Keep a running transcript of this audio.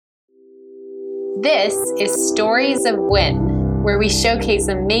This is Stories of WIN, where we showcase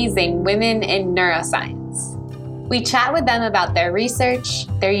amazing women in neuroscience. We chat with them about their research,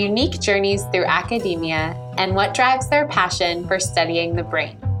 their unique journeys through academia, and what drives their passion for studying the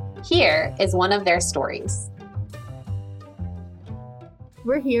brain. Here is one of their stories.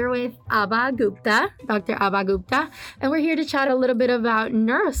 We're here with Abha Gupta, Dr. Abha Gupta, and we're here to chat a little bit about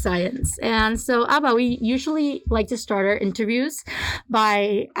neuroscience. And so, Abha, we usually like to start our interviews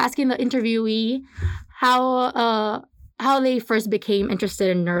by asking the interviewee how they first became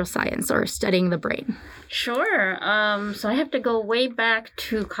interested in neuroscience or studying the brain. Sure. So I have to go way back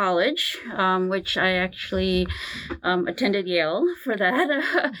to college, which I actually attended Yale for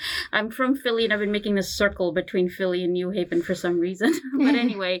that. I'm from Philly, and I've been making this circle between Philly and New Haven for some reason. But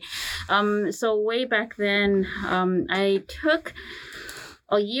anyway, so way back then, I took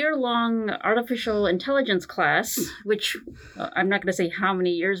a year-long artificial intelligence class, which I'm not going to say how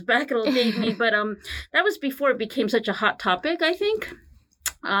many years back it'll date me, but that was before it became such a hot topic, I think.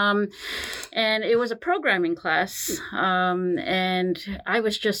 And it was a programming class, and I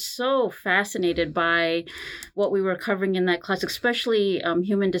was just so fascinated by what we were covering in that class, especially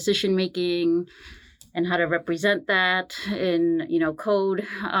human decision-making and how to represent that in, code.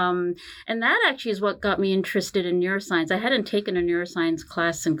 And that actually is what got me interested in neuroscience. I hadn't taken a neuroscience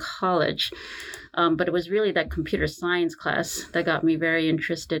class in college, but it was really that computer science class that got me very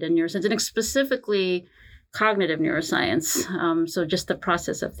interested in neuroscience, and specifically cognitive neuroscience. So just the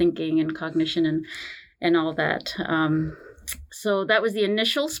process of thinking and cognition and all that. So that was the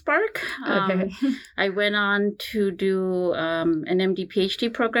initial spark. Okay. I went on to do an MD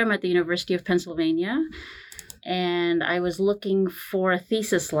PhD program at the University of Pennsylvania, and I was looking for a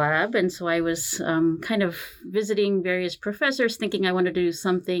thesis lab. And so I was kind of visiting various professors, thinking I wanted to do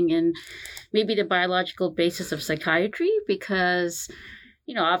something in maybe the biological basis of psychiatry, because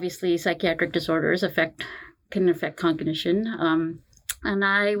obviously psychiatric disorders can affect cognition. And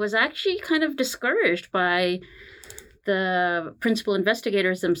I was actually kind of discouraged by the principal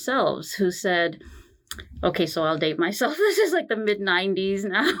investigators themselves, who said, okay, so I'll date myself. This is like the mid-90s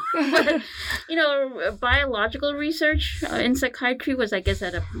now. But, biological research in psychiatry was, I guess,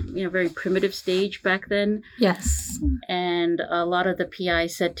 at a very primitive stage back then. Yes. And a lot of the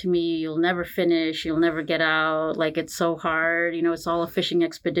PIs said to me, you'll never finish, you'll never get out, like it's so hard, it's all a fishing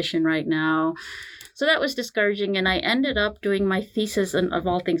expedition right now. So that was discouraging, and I ended up doing my thesis of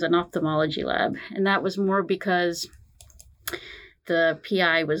all things in ophthalmology lab. And that was more because the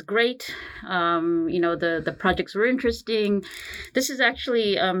PI was great. The projects were interesting. This is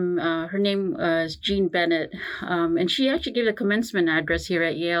actually, her name is Jean Bennett, and she actually gave the commencement address here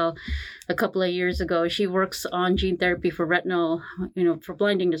at Yale a couple of years ago. She works on gene therapy for retinal, for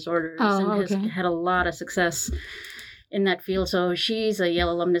blinding disorders, and has had a lot of success in that field. So she's a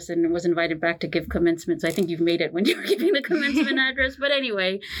Yale alumnus and was invited back to give commencements. I think you've made it when you were giving the commencement address. But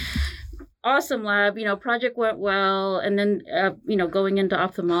anyway, awesome lab, project went well. And then, going into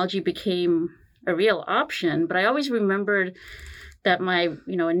ophthalmology became a real option. But I always remembered that my,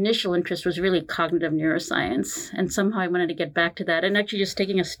 initial interest was really cognitive neuroscience. And somehow I wanted to get back to that. And actually just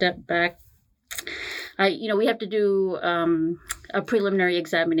taking a step back, we have to do a preliminary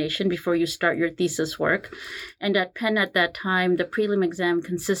examination before you start your thesis work. And at Penn at that time, the prelim exam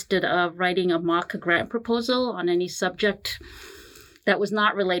consisted of writing a mock grant proposal on any subject that was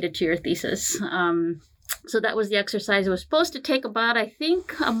not related to your thesis. So that was the exercise. It was supposed to take about, I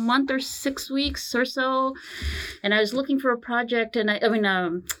think, a month or 6 weeks or so. And I was looking for a project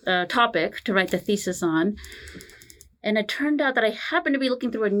a topic to write the thesis on. And it turned out that I happened to be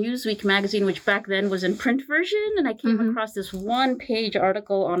looking through a Newsweek magazine, which back then was in print version. And I came across this one-page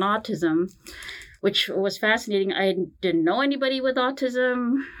article on autism, which was fascinating. I didn't know anybody with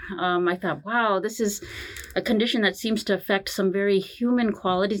autism. I thought, wow, this is a condition that seems to affect some very human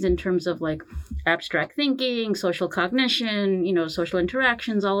qualities in terms of like abstract thinking, social cognition, social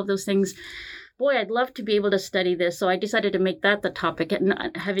interactions, all of those things. Boy, I'd love to be able to study this. So I decided to make that the topic,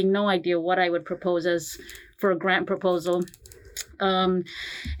 and having no idea what I would propose as for a grant proposal. And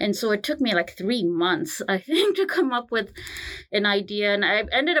so it took me like 3 months, I think, to come up with an idea. And I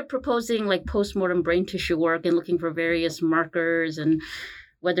ended up proposing like postmortem brain tissue work and looking for various markers and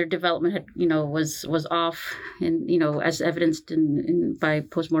whether development had, was off, and, as evidenced by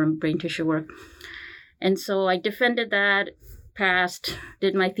postmortem brain tissue work. And so I defended that, passed,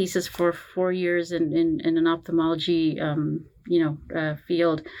 did my thesis for 4 years in an ophthalmology,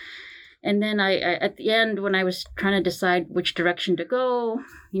 field. And then I at the end, when I was trying to decide which direction to go,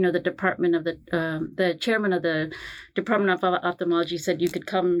 the chairman of the Department of Ophthalmology said you could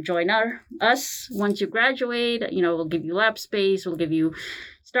come join us once you graduate. We'll give you lab space, we'll give you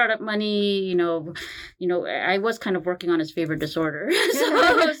startup money, I was kind of working on his favorite disorder.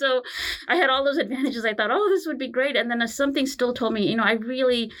 So I had all those advantages. I thought, oh, this would be great. And then something still told me, I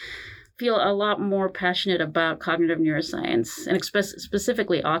really feel a lot more passionate about cognitive neuroscience and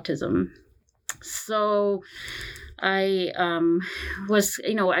specifically autism. So I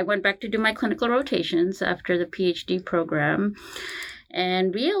I went back to do my clinical rotations after the PhD program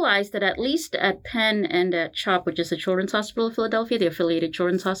and realized that at least at Penn and at CHOP, which is the Children's Hospital of Philadelphia, the affiliated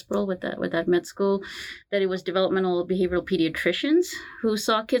children's hospital with that med school, that it was developmental behavioral pediatricians who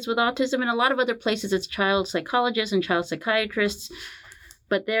saw kids with autism. And a lot of other places, it's child psychologists and child psychiatrists.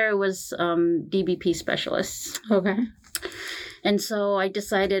 But there it was DBP specialists. Okay. And so I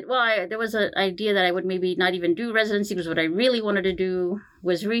decided, there was an idea that I would maybe not even do residency because what I really wanted to do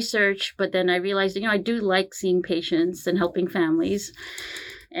was research. But then I realized, I do like seeing patients and helping families.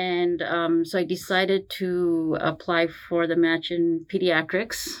 And so I decided to apply for the match in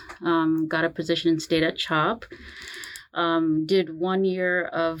pediatrics, got a position and stayed at CHOP. Did 1 year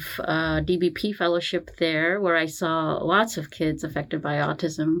of DBP fellowship there where I saw lots of kids affected by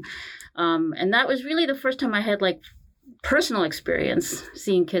autism. And that was really the first time I had personal experience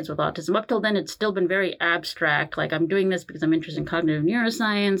seeing kids with autism. Up till then, it's still been very abstract. I'm doing this because I'm interested in cognitive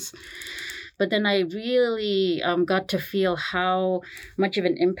neuroscience. But then I really got to feel how much of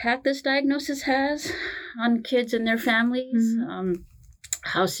an impact this diagnosis has on kids and their families,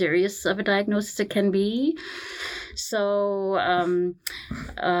 how serious of a diagnosis it can be. So I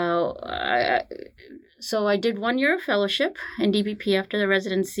did 1 year of fellowship in DBP after the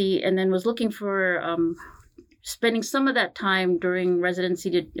residency and then was looking for spending some of that time during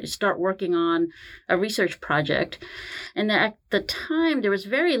residency to start working on a research project. And at the time, there was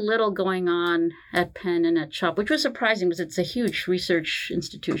very little going on at Penn and at CHOP, which was surprising because it's a huge research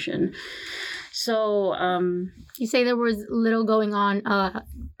institution. So you say there was little going on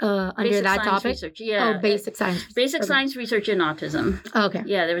under that topic? Research, yeah. Oh, basic science. Basic science research in autism. Okay.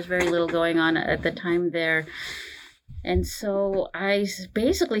 Yeah, there was very little going on at the time there. And so I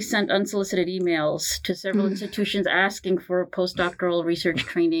basically sent unsolicited emails to several institutions asking for postdoctoral research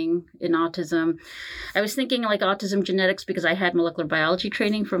training in autism. I was thinking autism genetics because I had molecular biology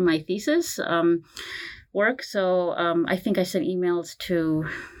training from my thesis work. So I think I sent emails to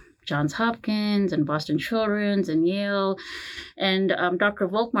Johns Hopkins and Boston Children's and Yale. And Dr.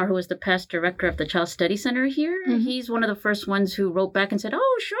 Volkmar, who was the past director of the Child Study Center here, he's one of the first ones who wrote back and said,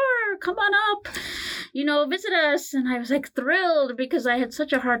 oh, sure, come on up, visit us. And I was thrilled because I had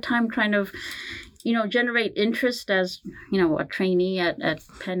such a hard time trying to, generate interest as, a trainee at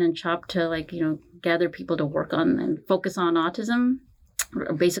Penn and CHOP to gather people to work on and focus on autism,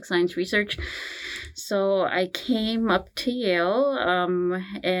 basic science research. So I came up to Yale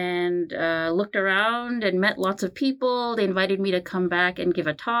and looked around and met lots of people. They invited me to come back and give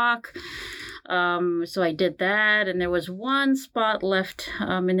a talk. So I did that. And there was one spot left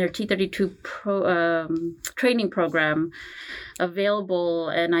in their T32 training program available.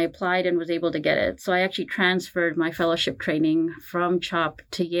 And I applied and was able to get it. So I actually transferred my fellowship training from CHOP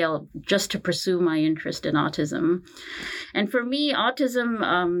to Yale just to pursue my interest in autism. And for me,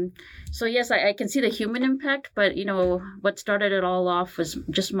 autism... So yes, I can see the human impact, but what started it all off was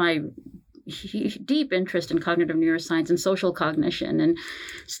just my deep interest in cognitive neuroscience and social cognition and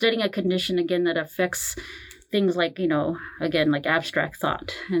studying a condition again that affects things like abstract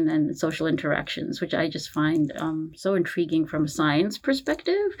thought and then social interactions, which I just find so intriguing from a science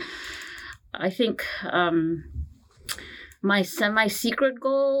perspective. I think my semi-secret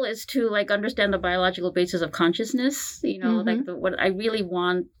goal is to understand the biological basis of consciousness. What I really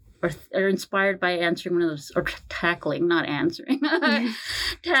want. Or inspired by answering one of those, or tackling, not answering,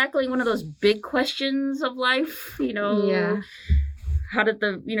 tackling one of those big questions of life, How did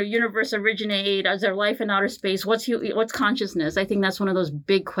the universe originate? Is there life in outer space? What's consciousness? I think that's one of those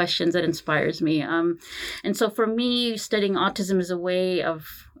big questions that inspires me. And so for me, studying autism is a way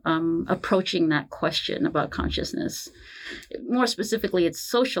of approaching that question about consciousness. More specifically, it's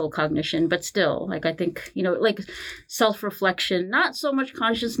social cognition, but still, I think, self-reflection, not so much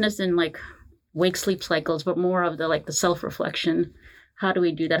consciousness in wake-sleep cycles, but more of the self-reflection. How do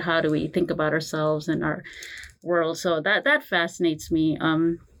we do that? How do we think about ourselves and our world? So that fascinates me.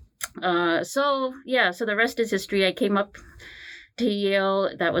 So the rest is history. I came up to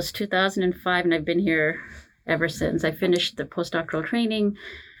Yale. That was 2005, and I've been here ever since. I finished the postdoctoral training,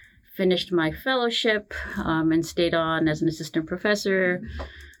 finished my fellowship, and stayed on as an assistant professor.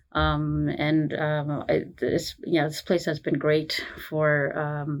 This place has been great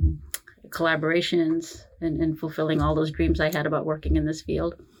for collaborations and fulfilling all those dreams I had about working in this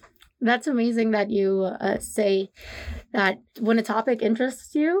field. That's amazing that you say that when a topic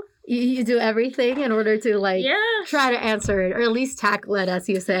interests you, you do everything in order to try to answer it or at least tackle it, as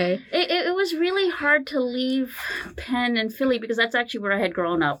you say. It was really hard to leave Penn and Philly because that's actually where I had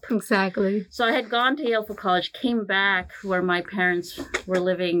grown up. Exactly. So I had gone to Yale for college, came back where my parents were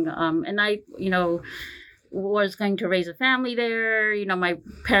living, and I, was going to raise a family there. My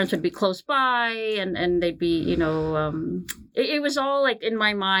parents would be close by and they'd be, it was all like in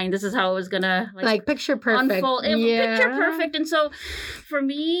my mind. This is how it was going to picture perfect. Unfold. Picture perfect. And so for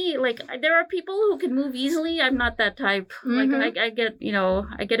me, there are people who can move easily. I'm not that type. Mm-hmm.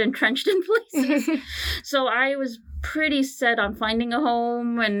 I get entrenched in places. So I was pretty set on finding a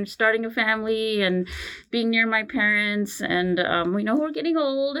home and starting a family and being near my parents and we know we're getting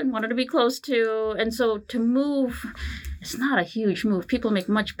old and wanted to be close to, and so to move, it's not a huge move. People make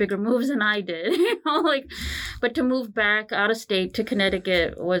much bigger moves than I did, but to move back out of state to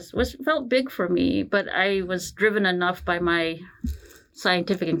Connecticut felt big for me, but I was driven enough by my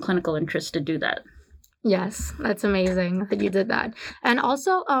scientific and clinical interest to do that. Yes, that's amazing that you did that. And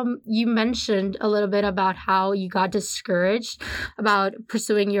also, you mentioned a little bit about how you got discouraged about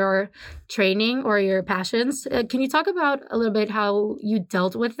pursuing your training or your passions. Can you talk about a little bit how you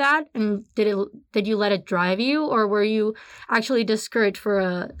dealt with that? And did you let it drive you, or were you actually discouraged for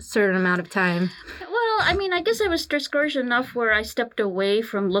a certain amount of time? Well, I guess I was discouraged enough where I stepped away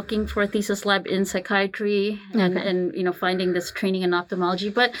from looking for a thesis lab in psychiatry and finding this training in ophthalmology.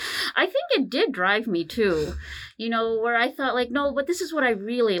 But I think it did drive me too, where I thought no, but this is what I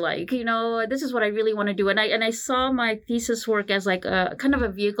really like, this is what I really want to do. And I saw my thesis work as a kind of a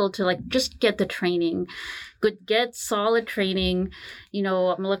vehicle to just get the training, get solid training,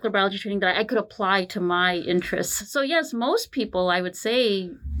 molecular biology training that I could apply to my interests. So yes, most people, I would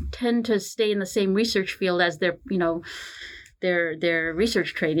say, tend to stay in the same research field as their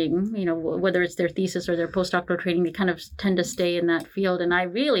research training, whether it's their thesis or their postdoctoral training, they kind of tend to stay in that field. And I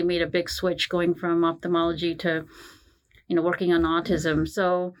really made a big switch going from ophthalmology to, working on autism.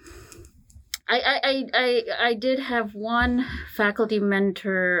 So I did have one faculty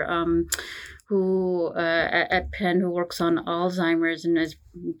mentor who at Penn who works on Alzheimer's and has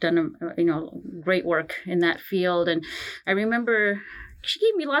done great work in that field. And I remember she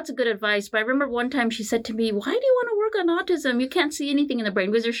gave me lots of good advice, but I remember one time she said to me, why do you want to work on autism? You can't see anything in the brain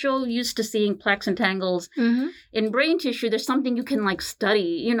because you're so used to seeing plaques and tangles in brain tissue. There's something you can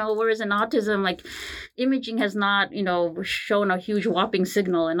study, whereas in autism, imaging has not, shown a huge whopping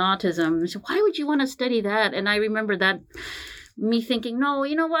signal in autism. So why would you want to study that? And I remember that me thinking, no,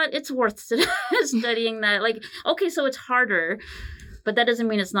 you know what? It's worth studying that. Okay, so it's harder, but that doesn't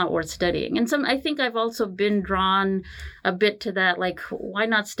mean it's not worth studying. And I think I've also been drawn a bit to that, why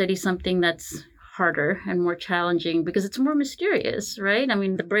not study something that's harder and more challenging because it's more mysterious, right?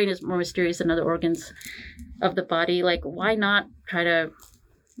 The brain is more mysterious than other organs of the body. Why not try to,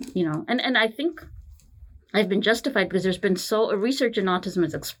 and I think I've been justified because there's been research in autism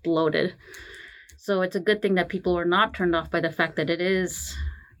has exploded. So it's a good thing that people are not turned off by the fact that it is,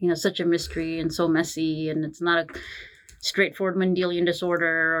 such a mystery and so messy, and it's not a straightforward Mendelian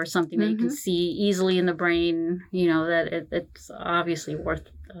disorder or something that you can see easily in the brain, that it's obviously worth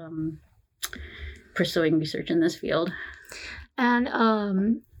pursuing research in this field.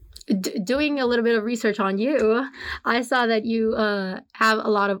 And doing a little bit of research on you, I saw that you have a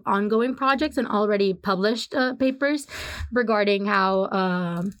lot of ongoing projects and already published papers regarding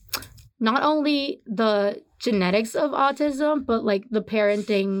how not only the genetics of autism, but the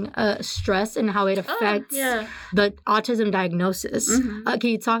parenting stress and how it affects the autism diagnosis. Can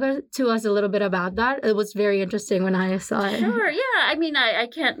you talk to us a little bit about that? It was very interesting when I saw it. Sure, yeah. I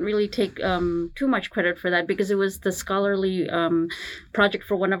can't really take too much credit for that because it was the scholarly project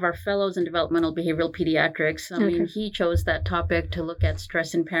for one of our fellows in developmental behavioral pediatrics. He chose that topic to look at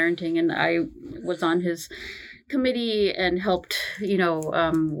stress in parenting, and I was on his committee and helped,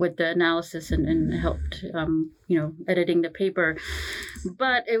 with the analysis and helped, editing the paper.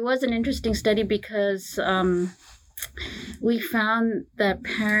 But it was an interesting study because we found that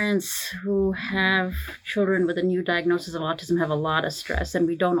parents who have children with a new diagnosis of autism have a lot of stress, and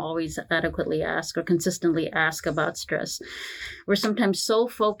we don't always adequately ask or consistently ask about stress. We're sometimes so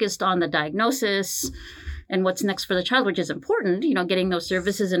focused on the diagnosis and what's next for the child, which is important, getting those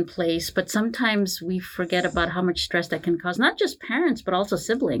services in place. But sometimes we forget about how much stress that can cause, not just parents, but also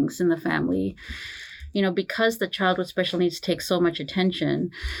siblings in the family, because the child with special needs takes so much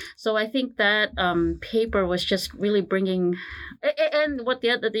attention. So I think that paper was just really bringing, and what the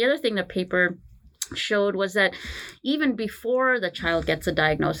other thing the paper showed was that even before the child gets a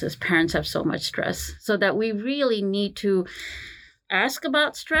diagnosis, parents have so much stress, so that we really need to ask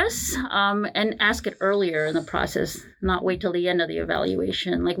about stress and ask it earlier in the process, not wait till the end of the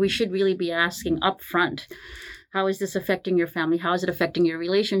evaluation. Like we should really be asking up front, how is this affecting your family? How is it affecting your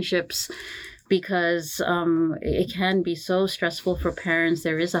relationships? Because it can be so stressful for parents.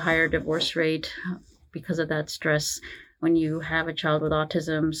 There is a higher divorce rate because of that stress when you have a child with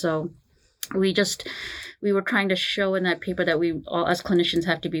autism. So we were trying to show in that paper that we all, as clinicians,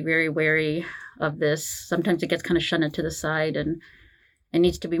 have to be very wary of this. Sometimes it gets kind of shunted to the side, and it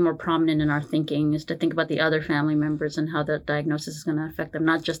needs to be more prominent in our thinking, is to think about the other family members and how the diagnosis is going to affect them,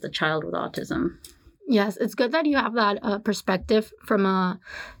 not just the child with autism. Yes, it's good that you have that perspective from a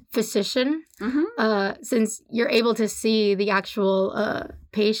physician, since you're able to see the actual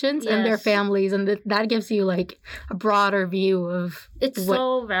patients and their families, and that gives you like a broader view of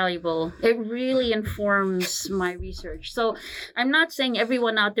so valuable. It really informs my research. So I'm not saying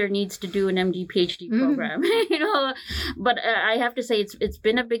everyone out there needs to do an MD PhD program, but I have to say it's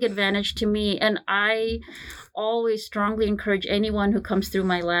been a big advantage to me, and I always strongly encourage anyone who comes through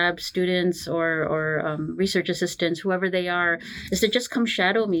my lab, students or research assistants, whoever they are, is to just come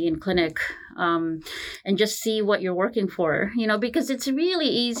shadow me in clinic and just see what you're working for, because it's really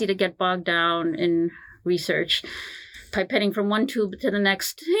easy to get bogged down in research, pipetting from one tube to the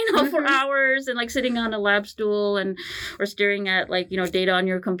next, for hours, and like sitting on a lab stool or staring at data on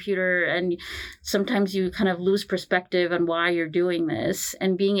your computer. And sometimes you kind of lose perspective on why you're doing this,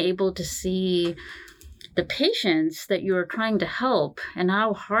 and being able to see the patients that you're trying to help and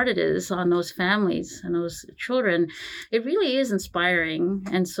how hard it is on those families and those children, it really is inspiring.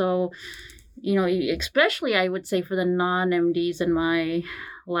 And so, especially I would say for the non-MDs in my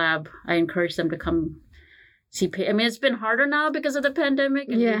lab, I encourage them to come see. I mean, it's been harder now because of the pandemic,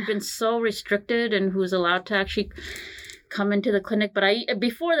 and we've been so restricted in who's allowed to actually come into the clinic. But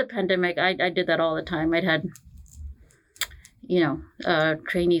before the pandemic, I did that all the time. I'd had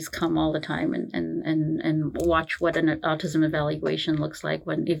trainees come all the time and watch what an autism evaluation looks like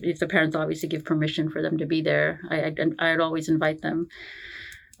if the parents obviously give permission for them to be there. I'd always invite them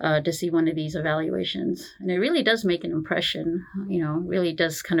to see one of these evaluations. And it really does make an impression, really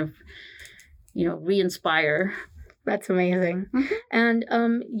does kind of, re-inspire. That's amazing. And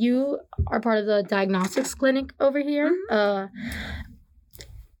you are part of the diagnostics clinic over here.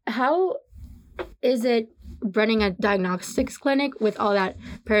 How is it running a diagnostics clinic with all that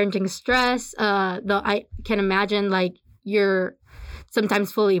parenting stress? I can imagine you're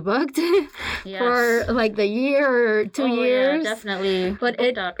sometimes fully booked for the year or 2 years. Yeah, definitely. But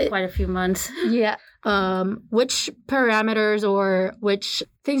it quite a few months. Yeah. Which parameters or which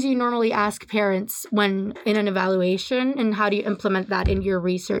things you normally ask parents when in an evaluation, and how do you implement that in your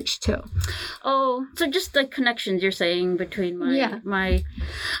research too? Oh, so just the connections you're saying between my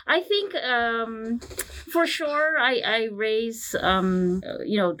I think for sure I raise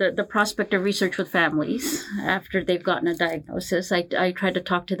the prospect of research with families after they've gotten a diagnosis. I try to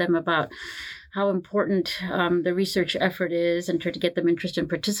talk to them about how important the research effort is, and try to get them interested in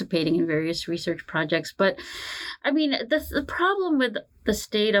participating in various research projects. But I mean, the problem with the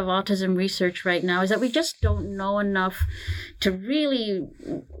state of autism research right now is that we just don't know enough to really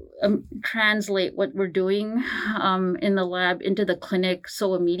translate what we're doing in the lab into the clinic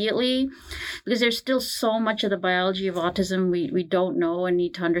so immediately, because there's still so much of the biology of autism we don't know and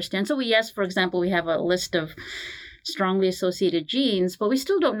need to understand. So for example, we have a list of strongly associated genes, but we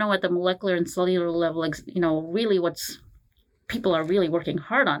still don't know at the molecular and cellular level, really people are really working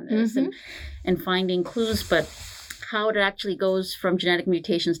hard on this and finding clues, but how it actually goes from genetic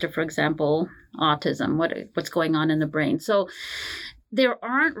mutations to, for example, autism, what's going on in the brain. So there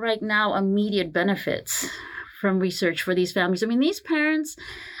aren't right now immediate benefits from research for these families. I mean, these parents,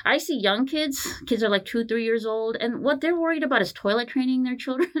 I see young kids are like 2-3 years old, and what they're worried about is toilet training their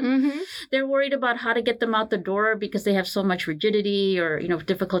children. They're worried about how to get them out the door because they have so much rigidity or,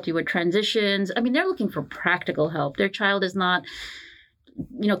 difficulty with transitions. I mean, they're looking for practical help. Their child is not,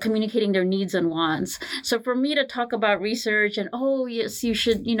 communicating their needs and wants. So for me to talk about research and, oh, yes, you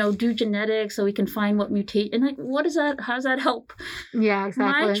should, do genetics so we can find what mutate. And what is that? How does that help? Yeah,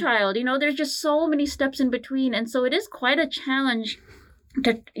 exactly. My child, there's just so many steps in between. And so it is quite a challenge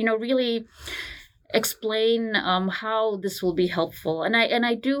to, really explain how this will be helpful. And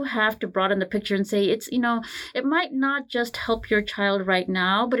I do have to broaden the picture and say it's, it might not just help your child right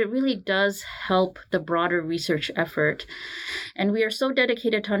now, but it really does help the broader research effort. And we are so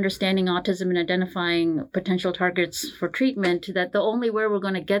dedicated to understanding autism and identifying potential targets for treatment that the only way we're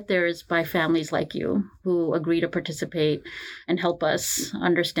going to get there is by families like you who agree to participate and help us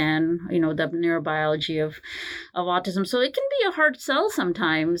understand, the neurobiology of autism. So it can be a hard sell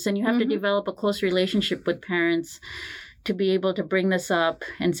sometimes, and you have to develop a close relationship with parents to be able to bring this up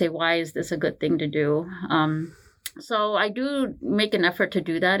and say, why is this a good thing to do? So I do make an effort to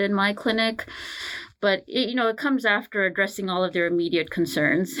do that in my clinic. But, it comes after addressing all of their immediate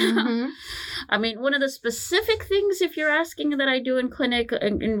concerns. Mm-hmm. I mean, one of the specific things, if you're asking, that I do in clinic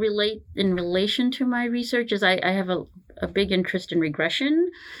in relation to my research is I have a big interest in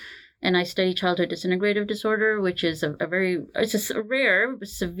regression. And I study childhood disintegrative disorder, which is a rare,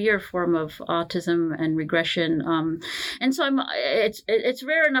 severe form of autism and regression. And so it's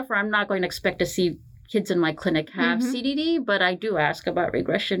rare enough where I'm not going to expect to see kids in my clinic have CDD, but I do ask about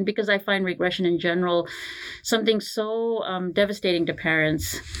regression because I find regression in general something so devastating to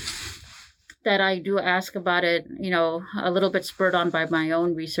parents that I do ask about it, a little bit spurred on by my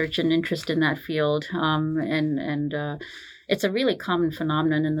own research and interest in that field. It's a really common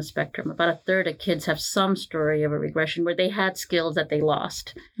phenomenon in the spectrum. About a third of kids have some story of a regression where they had skills that they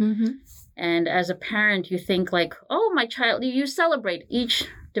lost. Mm-hmm. And as a parent, you think like, oh, my child, you celebrate each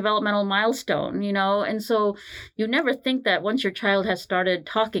developmental milestone, and so you never think that once your child has started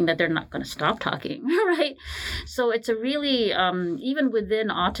talking that they're not going to stop talking, right? So it's a really, even within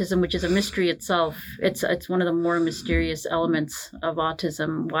autism, which is a mystery itself, it's one of the more mysterious elements of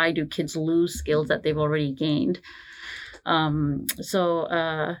autism. Why do kids lose skills that they've already gained? So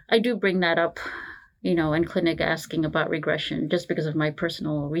I do bring that up, in clinic asking about regression just because of my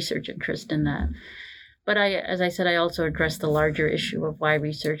personal research interest in that. But as I said, I also address the larger issue of why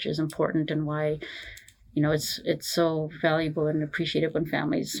research is important and why, it's so valuable and appreciated when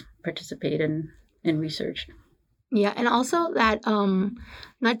families participate in research. Yeah, and also that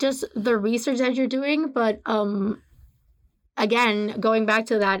not just the research that you're doing, but again, going back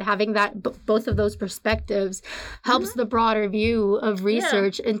to that, having that both of those perspectives helps the broader view of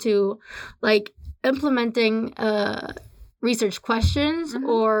research into like implementing research questions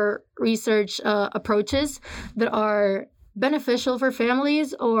or research approaches that are beneficial for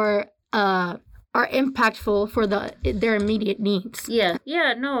families or are impactful for their immediate needs.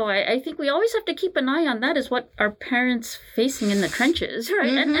 No, I think we always have to keep an eye on that, is what are parents facing in the trenches,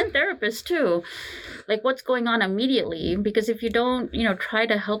 right? And therapists too. Like what's going on immediately, because if you don't, try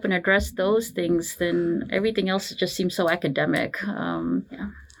to help and address those things, then everything else just seems so academic.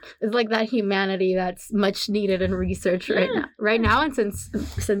 It's like that humanity that's much needed in research right now and since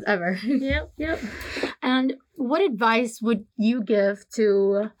ever. Yep. And what advice would you give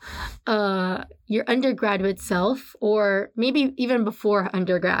to your undergraduate self, or maybe even before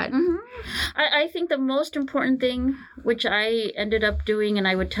undergrad? I think the most important thing, which I ended up doing, and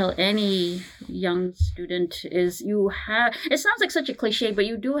I would tell any young student, is it sounds like such a cliche, but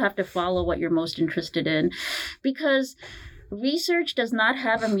you do have to follow what you're most interested in, because research does not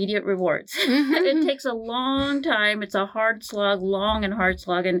have immediate rewards. It takes a long time. It's a long and hard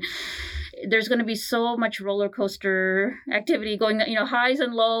slog. And there's going to be so much roller coaster activity going, highs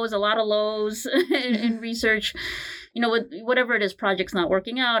and lows, a lot of lows in research. With whatever it is, projects not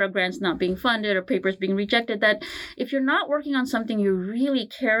working out or grants not being funded or papers being rejected, that if you're not working on something you really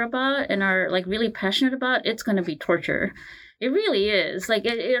care about and are like really passionate about, it's going to be torture. It really is. Like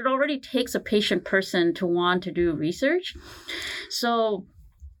it already takes a patient person to want to do research. So,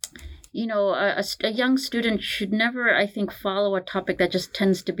 a young student should never, I think, follow a topic that just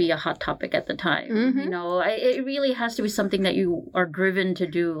tends to be a hot topic at the time. It really has to be something that you are driven to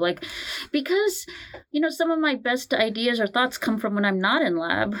do. Like, because, some of my best ideas or thoughts come from when I'm not in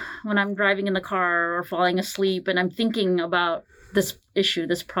lab, when I'm driving in the car or falling asleep and I'm thinking about this issue,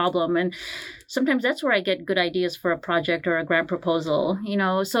 this problem. And sometimes that's where I get good ideas for a project or a grant proposal,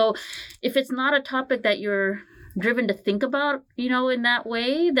 So if it's not a topic that you're driven to think about, in that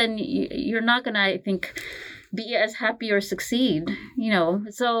way, then you're not going to, I think, be as happy or succeed,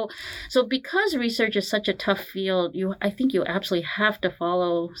 So because research is such a tough field, I think you absolutely have to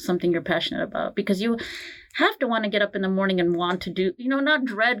follow something you're passionate about, because you have to want to get up in the morning and want to do, not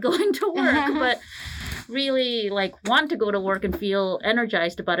dread going to work, but really want to go to work and feel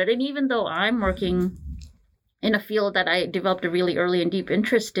energized about it. And even though I'm working in a field that I developed a really early and deep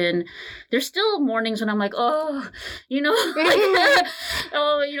interest in, there's still mornings when I'm like,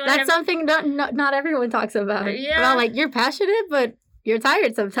 That's something not everyone talks about. Yeah. About you're passionate, but you're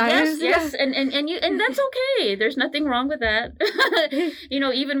tired sometimes. Yes, and that's okay. There's nothing wrong with that.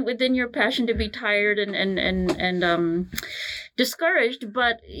 Even within your passion to be tired and discouraged,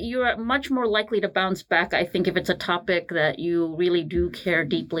 but you're much more likely to bounce back, I think, if it's a topic that you really do care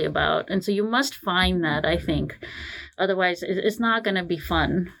deeply about. And so you must find that, I think. Otherwise, it's not going to be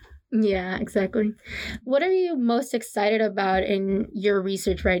fun. Yeah, exactly. What are you most excited about in your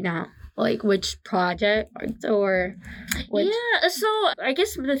research right now? Like which project or which... Yeah, so I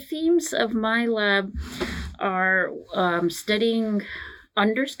guess the themes of my lab are studying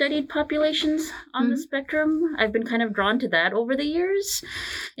understudied populations on the spectrum. I've been kind of drawn to that over the years.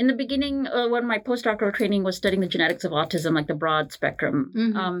 In the beginning, when my postdoctoral training was studying the genetics of autism, like the broad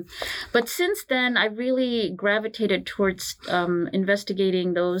spectrum. But since then, I really gravitated towards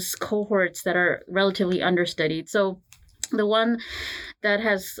investigating those cohorts that are relatively understudied. So the one that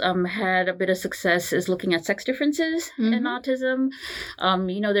has had a bit of success is looking at sex differences in autism.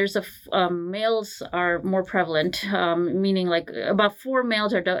 There's males are more prevalent, meaning like about 4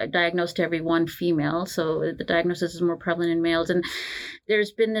 males are diagnosed to every 1 female. So the diagnosis is more prevalent in males. And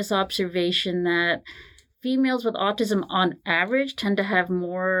there's been this observation that females with autism on average tend to have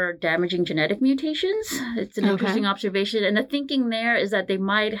more damaging genetic mutations. It's an interesting observation. And the thinking there is that they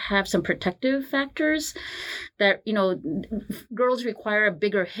might have some protective factors that, girls require a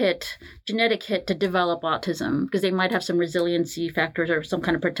bigger genetic hit to develop autism because they might have some resiliency factors or some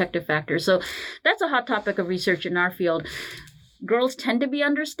kind of protective factors. So that's a hot topic of research in our field. Girls tend to be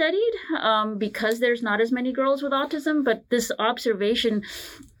understudied because there's not as many girls with autism, but this observation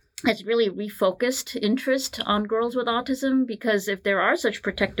has really refocused interest on girls with autism, because if there are such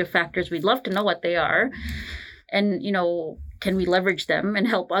protective factors, we'd love to know what they are. And, can we leverage them and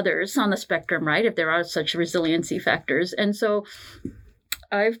help others on the spectrum, right? If there are such resiliency factors. And so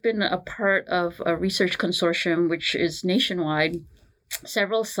I've been a part of a research consortium, which is nationwide,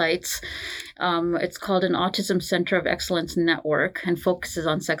 several sites. It's called an Autism Center of Excellence Network and focuses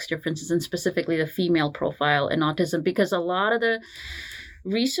on sex differences and specifically the female profile in autism, because a lot of the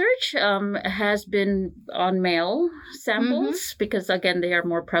research has been on male samples because, again, they are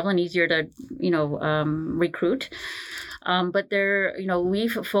more prevalent, easier to, recruit. But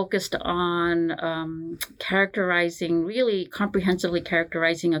we've focused on really comprehensively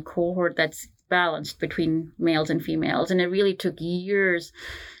characterizing a cohort that's balanced between males and females. And it really took years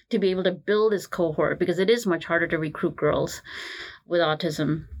to be able to build this cohort because it is much harder to recruit girls with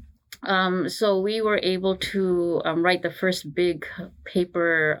autism. So we were able to write the first big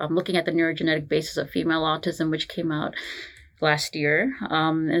paper looking at the neurogenetic basis of female autism, which came out last year.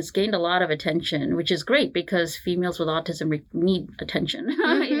 It's gained a lot of attention, which is great because females with autism need attention.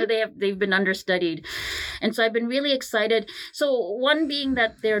 They've been understudied. And so I've been really excited. So one being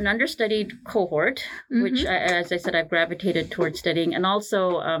that they're an understudied cohort, which, as I said, I've gravitated towards studying. And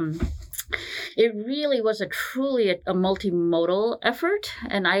also, it really was truly a multimodal effort,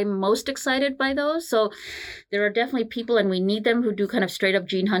 and I'm most excited by those. So there are definitely people, and we need them, who do kind of straight up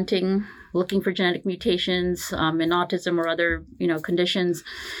gene hunting, looking for genetic mutations in autism or other, conditions.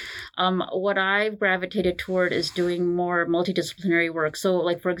 What I've gravitated toward is doing more multidisciplinary work. So,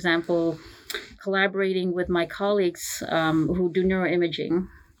 like, for example, collaborating with my colleagues who do neuroimaging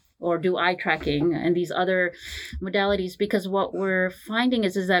or do eye tracking and these other modalities, because what we're finding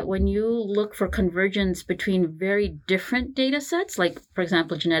is that when you look for convergence between very different data sets, like, for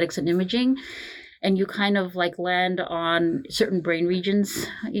example, genetics and imaging, and you kind of like land on certain brain regions,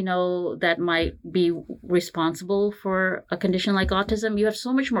 that might be responsible for a condition like autism, you have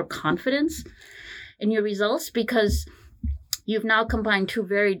so much more confidence in your results because you've now combined 2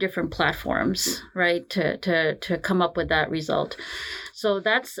 very different platforms, right, to come up with that result. So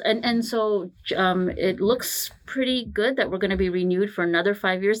that's, so it looks pretty good that we're going to be renewed for another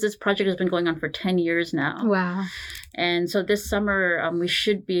 5 years. This project has been going on for 10 years now. Wow. And so this summer, we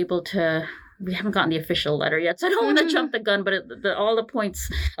should be able to, we haven't gotten the official letter yet, so I don't want to jump the gun, but all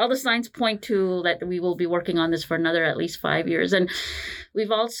the signs point to that we will be working on this for another at least 5 years. And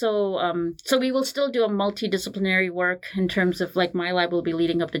we've also, so we will still do a multidisciplinary work in terms of, like, my lab will be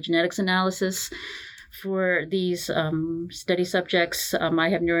leading up the genetics analysis for these study subjects. I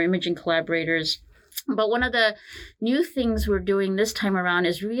have neuroimaging collaborators. But one of the new things we're doing this time around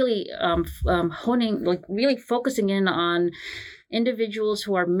is really really focusing in on individuals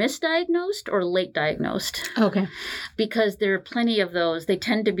who are misdiagnosed or late diagnosed. Okay. Because there are plenty of those. They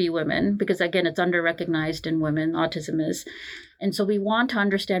tend to be women because, again, it's under-recognized in women, autism is. And so we want to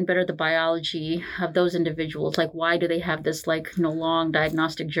understand better the biology of those individuals. Like, why do they have this, long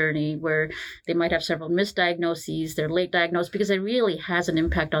diagnostic journey where they might have several misdiagnoses, they're late diagnosed, because it really has an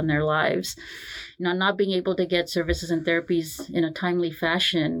impact on their lives. Not being able to get services and therapies in a timely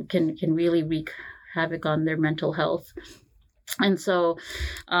fashion can really wreak havoc on their mental health. And so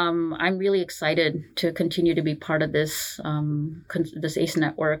I'm really excited to continue to be part of this ACE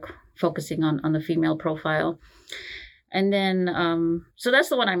network, focusing on the female profile. And then, so that's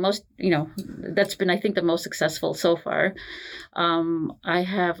the one I'm most, that's been, I think, the most successful so far. I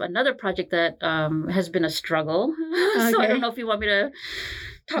have another project that has been a struggle. Okay. So I don't know if you want me to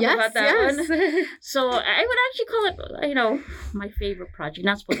talk about that one. So I would actually call it, my favorite project.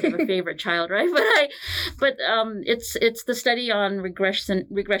 Not supposed to have a favorite child, right? But it's the study on regression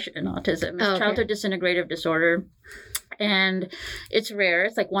in autism. It's childhood disintegrative disorder. And it's rare.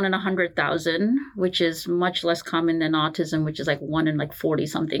 It's like 1 in 100,000, which is much less common than autism, which is like 1 in 40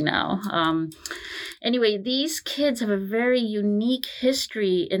 something now. Anyway, these kids have a very unique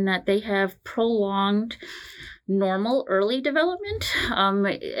history in that they have prolonged normal early development,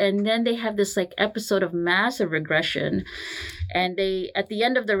 and then they have this episode of massive regression. And they, at the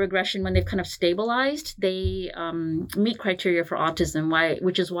end of the regression, when they've kind of stabilized, they meet criteria for autism,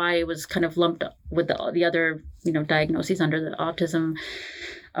 which is why it was kind of lumped up with the other, diagnoses under the autism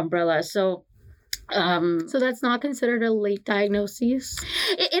umbrella. So that's not considered a late diagnosis?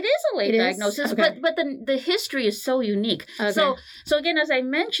 It is a late diagnosis, okay. but the history is so unique. Okay. So again, as I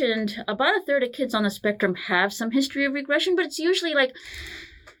mentioned, about a third of kids on the spectrum have some history of regression, but it's usually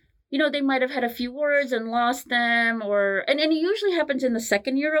they might have had a few words and lost them, and it usually happens in the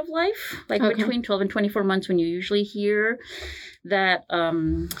second year of life, between 12 and 24 months, when you usually hear that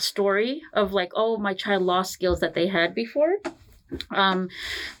story of my child lost skills that they had before.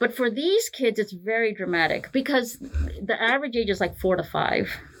 But for these kids, it's very dramatic because the average age is 4 to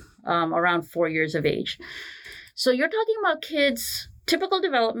 5, around 4 years of age. So you're talking about kids, typical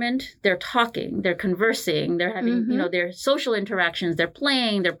development, they're talking, they're conversing, they're having, their social interactions, they're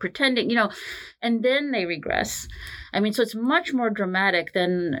playing, they're pretending, and then they regress. I mean, so it's much more dramatic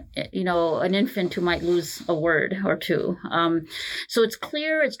than, an infant who might lose a word or two. So it's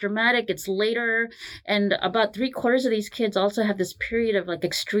clear, it's dramatic, it's later. And about 3/4 of these kids also have this period of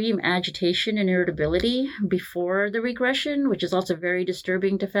extreme agitation and irritability before the regression, which is also very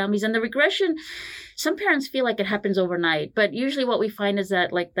disturbing to families. And the regression, some parents feel like it happens overnight, but usually what we find is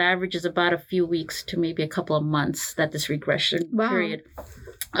that the average is about a few weeks to maybe a couple of months that this regression period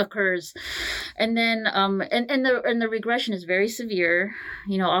occurs. And then and the regression is very severe.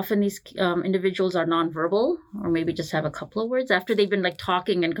 Often these individuals are nonverbal, or maybe just have a couple of words after they've been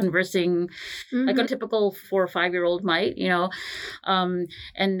talking and conversing like a typical 4 or 5-year-old might, and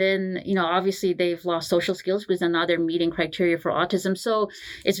then obviously they've lost social skills because now they're meeting criteria for autism. So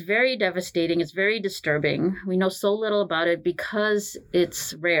it's very devastating, it's very disturbing. We know so little about it because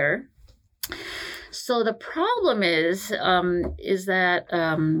it's rare. So the problem is that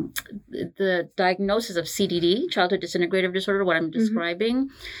the diagnosis of CDD, childhood disintegrative disorder, what I'm describing,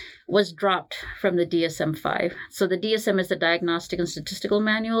 was dropped from the DSM-5. So the DSM is the Diagnostic and Statistical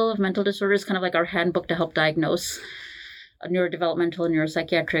Manual of Mental Disorders, kind of like our handbook to help diagnose neurodevelopmental and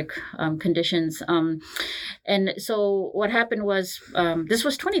neuropsychiatric conditions. And so what happened was, this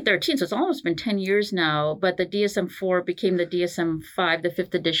was 2013, so it's almost been 10 years now, but the DSM-4 became the DSM-5, the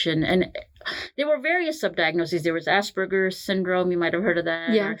 5th edition. And there were various subdiagnoses. There was Asperger's syndrome, you might have heard of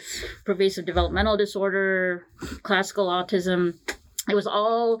that. Yes. Pervasive developmental disorder, classical autism. It was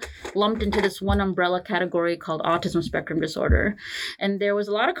all lumped into this one umbrella category called autism spectrum disorder. And there was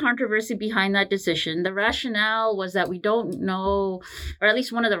a lot of controversy behind that decision. The rationale was that we don't know, or at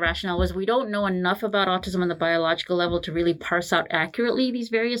least one of the rationale was we don't know enough about autism on the biological level to really parse out accurately these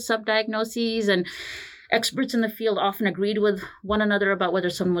various subdiagnoses. And experts in the field often agreed with one another about whether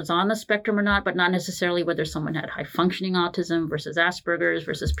someone was on the spectrum or not, but not necessarily whether someone had high-functioning autism versus Asperger's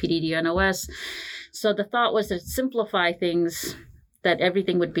versus PDD-NOS. So the thought was to simplify things, that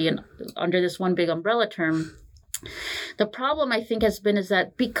everything would be under this one big umbrella term. The problem, I think, has been is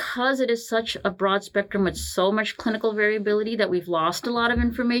that because it is such a broad spectrum with so much clinical variability that we've lost a lot of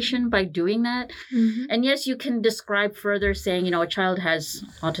information by doing that. And yes, you can describe further saying, a child has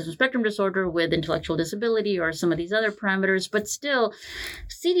autism spectrum disorder with intellectual disability or some of these other parameters, but still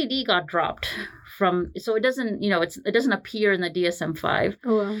CDD got dropped so it doesn't, it doesn't appear in the DSM-5.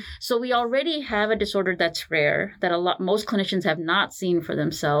 Oh, wow. So we already have a disorder that's rare, that most clinicians have not seen for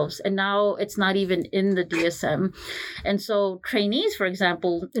themselves. And now it's not even in the DSM. And so trainees, for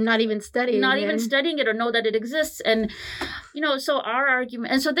example, they're not even studying it or know that it exists. And, so our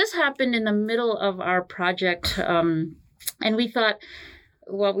argument, and so this happened in the middle of our project. And we thought,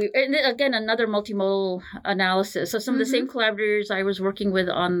 and again, another multimodal analysis. So some of the same collaborators I was working with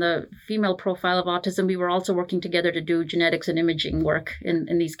on the female profile of autism, we were also working together to do genetics and imaging work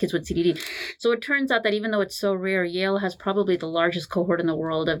in these kids with CDD. So it turns out that even though it's so rare, Yale has probably the largest cohort in the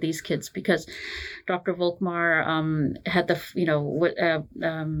world of these kids because Dr. Volkmar had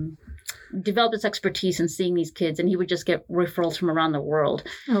developed this expertise in seeing these kids, and he would just get referrals from around the world.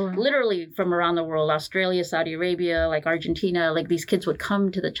 Oh, wow. Literally from around the world, Australia, Saudi Arabia, Argentina, these kids would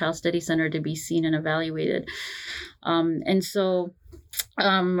come to the Child Study Center to be seen and evaluated. And so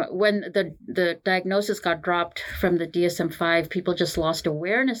when the diagnosis got dropped from the DSM-5, people just lost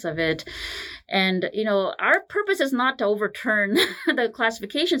awareness of it. And, our purpose is not to overturn the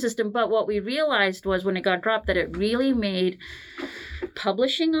classification system, but what we realized was when it got dropped that it really made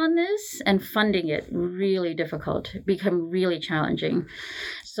publishing on this and funding it really difficult, become really challenging.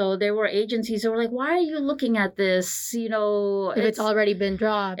 So there were agencies that were like, why are you looking at this? If it's already been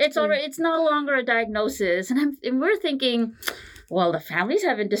dropped. It's no longer a diagnosis. And we're thinking, well, the families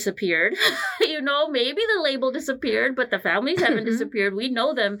haven't disappeared. Maybe the label disappeared, but the families haven't disappeared. We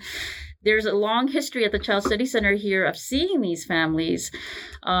know them. There's a long history at the Child Study Center here of seeing these families.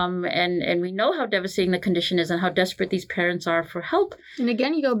 And we know how devastating the condition is and how desperate these parents are for help. And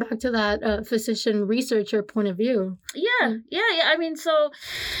again, you go back to that physician researcher point of view. Yeah. I mean, so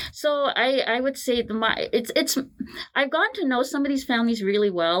I would say I've gotten to know some of these families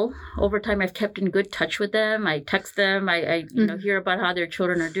really well. Over time, I've kept in good touch with them. I text them. I hear about how their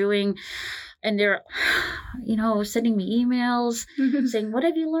children are doing. And they're, sending me emails saying, what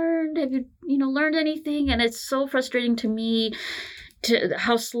have you learned? Have you, learned anything? And it's so frustrating to me to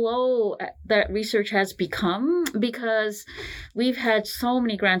how slow that research has become, because we've had so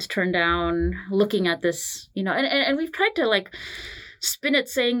many grants turned down looking at this, and we've tried to spin it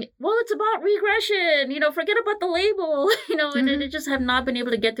saying, well, it's about regression, forget about the label, and it just have not been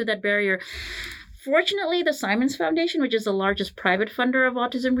able to get through that barrier. Fortunately, the Simons Foundation, which is the largest private funder of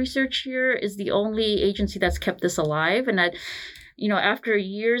autism research here, is the only agency that's kept this alive. And that, after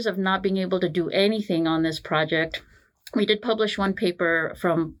years of not being able to do anything on this project, we did publish one paper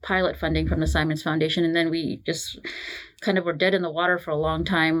from pilot funding from the Simons Foundation, and then we just kind of were dead in the water for a long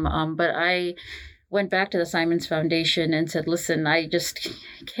time. But I went back to the Simons Foundation and said, listen, I just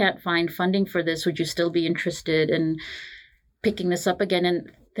can't find funding for this. Would you still be interested in picking this up again?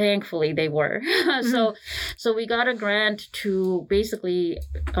 And thankfully they were. So we got a grant to basically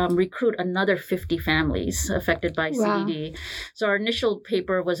recruit another 50 families affected by CDD. So our initial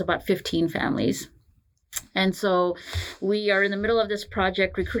paper was about 15 families. And so we are in the middle of this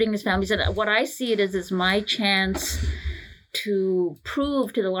project recruiting these families. And what I see it is my chance to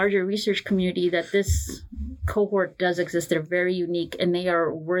prove to the larger research community that this cohort does exist. They're very unique and they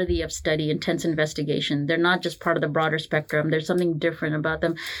are worthy of study, intense investigation. They're not just part of the broader spectrum. There's something different about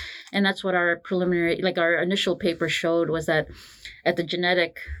them. And that's what our our initial paper showed, was that at the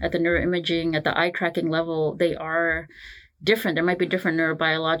genetic, at the neuroimaging, at the eye tracking level, they are different. There might be different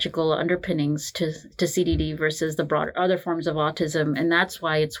neurobiological underpinnings to CDD versus the broader other forms of autism. And that's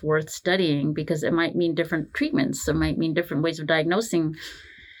why it's worth studying, because it might mean different treatments. It might mean different ways of diagnosing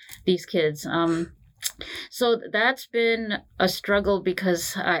these kids. So that's been a struggle,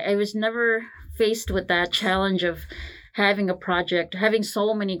 because I was never faced with that challenge of having a project, having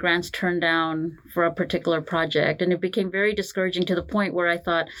so many grants turned down for a particular project. And it became very discouraging to the point where I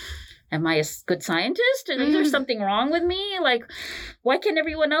thought, am I a good scientist? And is there something wrong with me? Why can't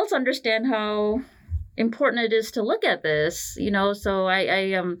everyone else understand how important it is to look at this? So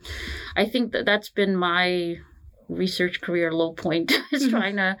I think that's been my research career low point, is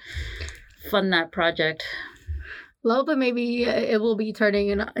trying to fund that project. Low, but maybe it will be turning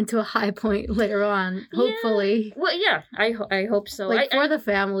into a high point later on, hopefully. Yeah. Well, yeah, I hope so. For the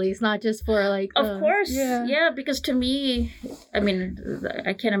families, not just for Of course, yeah, because to me, I mean,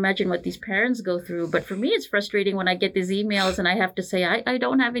 I can't imagine what these parents go through, but for me it's frustrating when I get these emails and I have to say, I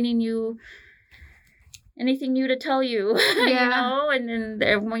don't have anything new to tell you, and then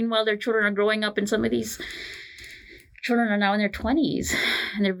meanwhile their children are growing up, and some of these children are now in their 20s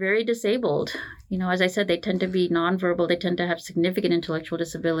and they're very disabled. As I said, they tend to be nonverbal. They tend to have significant intellectual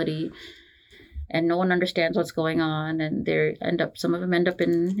disability, and no one understands what's going on. And some of them end up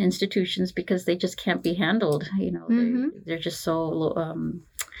in institutions because they just can't be handled. They're just so,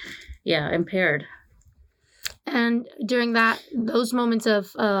 impaired. And during those moments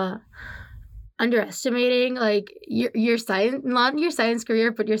of underestimating your science, not your science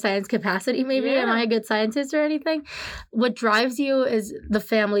career, but your science capacity, maybe. Am I a good scientist or anything? What drives you is the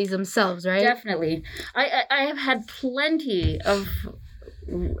families themselves, right? Definitely. I have had plenty of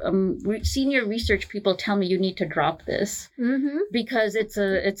senior research people tell me you need to drop this because it's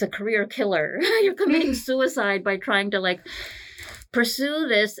a career killer. You're committing suicide by trying to pursue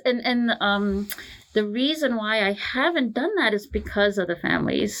this, and the reason why I haven't done that is because of the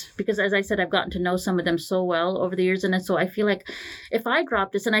families. Because as I said, I've gotten to know some of them so well over the years. And so I feel like if I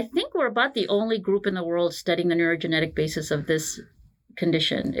drop this, and I think we're about the only group in the world studying the neurogenetic basis of this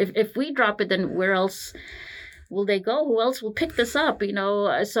condition. If we drop it, then where else will they go? Who else will pick this up?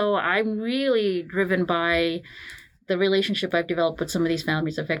 So I'm really driven by the relationship I've developed with some of these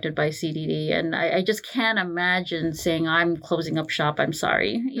families affected by CDD. And I just can't imagine saying, I'm closing up shop. I'm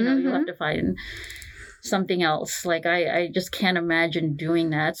sorry. You'll have to find something else. Like, I just can't imagine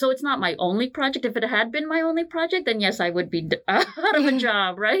doing that. So it's not my only project. If it had been my only project, then yes, I would be out of a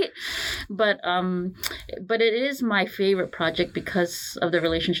job, right? But it is my favorite project because of the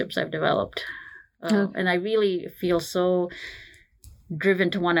relationships I've developed. And I really feel so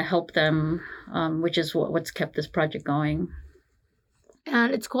driven to want to help them, which is what's kept this project going.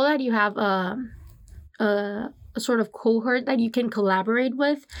 And it's cool that you have a sort of cohort that you can collaborate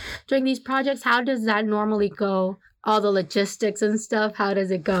with during these projects. How does that normally go? All the logistics and stuff, how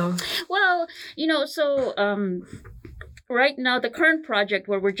does it go? Well, so right now, the current project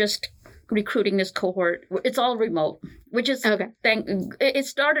where we're just recruiting this cohort, it's all remote, which is okay. It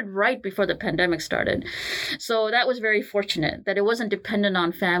started right before the pandemic started. So that was very fortunate that it wasn't dependent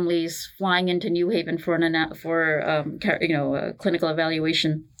on families flying into New Haven for a clinical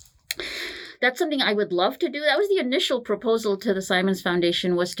evaluation. That's something I would love to do. That was the initial proposal to the Simons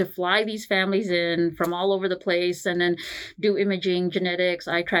Foundation, was to fly these families in from all over the place and then do imaging, genetics,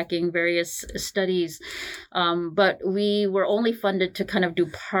 eye tracking, various studies. But we were only funded to kind of do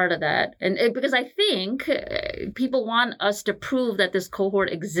part of that. And because I think people want us to prove that this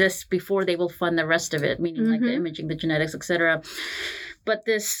cohort exists before they will fund the rest of it, meaning like the imaging, the genetics, etc. But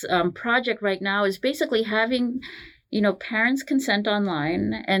this project right now is basically having parents consent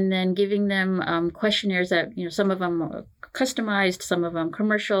online and then giving them questionnaires that, some of them are customized, some of them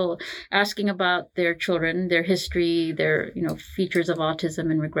commercial, asking about their children, their history, their, features of autism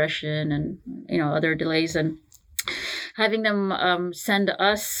and regression and, other delays, and having them send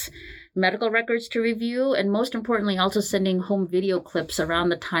us medical records to review, and most importantly, also sending home video clips around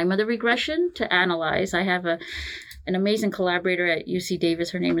the time of the regression to analyze. I have an amazing collaborator at UC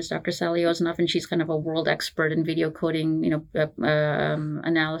Davis. Her name is Dr. Sally Osnoff, and she's kind of a world expert in video coding,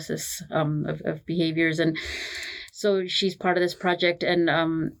 analysis of behaviors. And so she's part of this project, and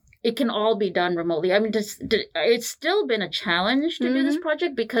it can all be done remotely. I mean, it's still been a challenge to do this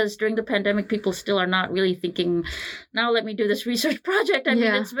project because during the pandemic, people still are not really thinking, now let me do this research project. I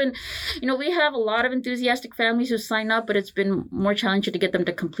mean, it's been, we have a lot of enthusiastic families who sign up, but it's been more challenging to get them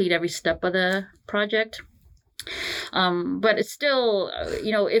to complete every step of the project. But it's still,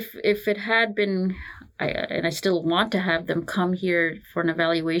 if it had been, and I still want to have them come here for an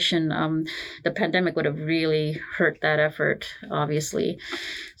evaluation, the pandemic would have really hurt that effort, obviously.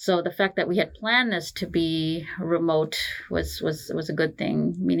 So the fact that we had planned this to be remote was a good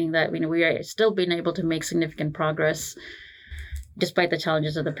thing, meaning that, we are still being able to make significant progress despite the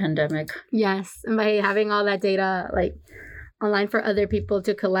challenges of the pandemic. Yes, and by having all that data, like, online for other people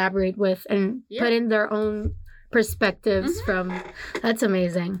to collaborate with and put in their own perspectives from, that's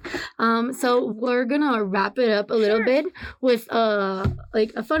amazing. So we're gonna wrap it up a little bit with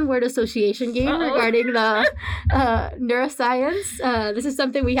a fun word association game regarding the neuroscience. This is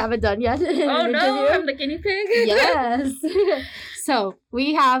something we haven't done yet. No, I'm the guinea pig. Yes. So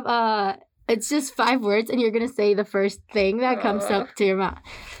we have it's just 5 words, and you're gonna say the first thing that comes up to your mouth.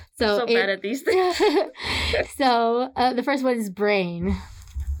 So bad at these things. So the first one is brain.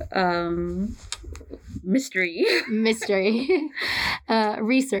 Mystery.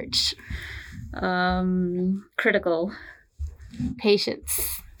 Research. Critical.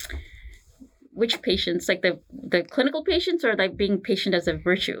 Patience. Which patients? Like the clinical patients, or like being patient as a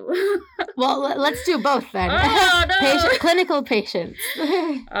virtue? Well, let's do both then. Oh, no. Clinical patients.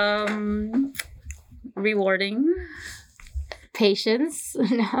 Rewarding. Patience.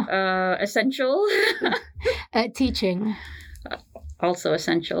 No. Essential. Teaching. Also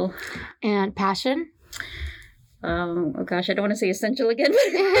essential. And passion. Oh gosh, I don't want to say essential again.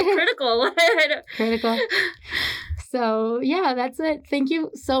 Critical. Critical. So yeah, that's it. Thank you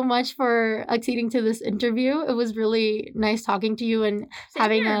so much for acceding to this interview. It was really nice talking to you and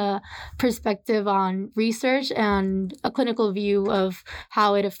having a perspective on research and a clinical view of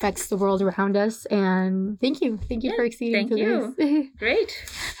how it affects the world around us. And thank you for acceding to this. Great.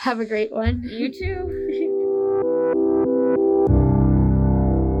 Have a great one. You too.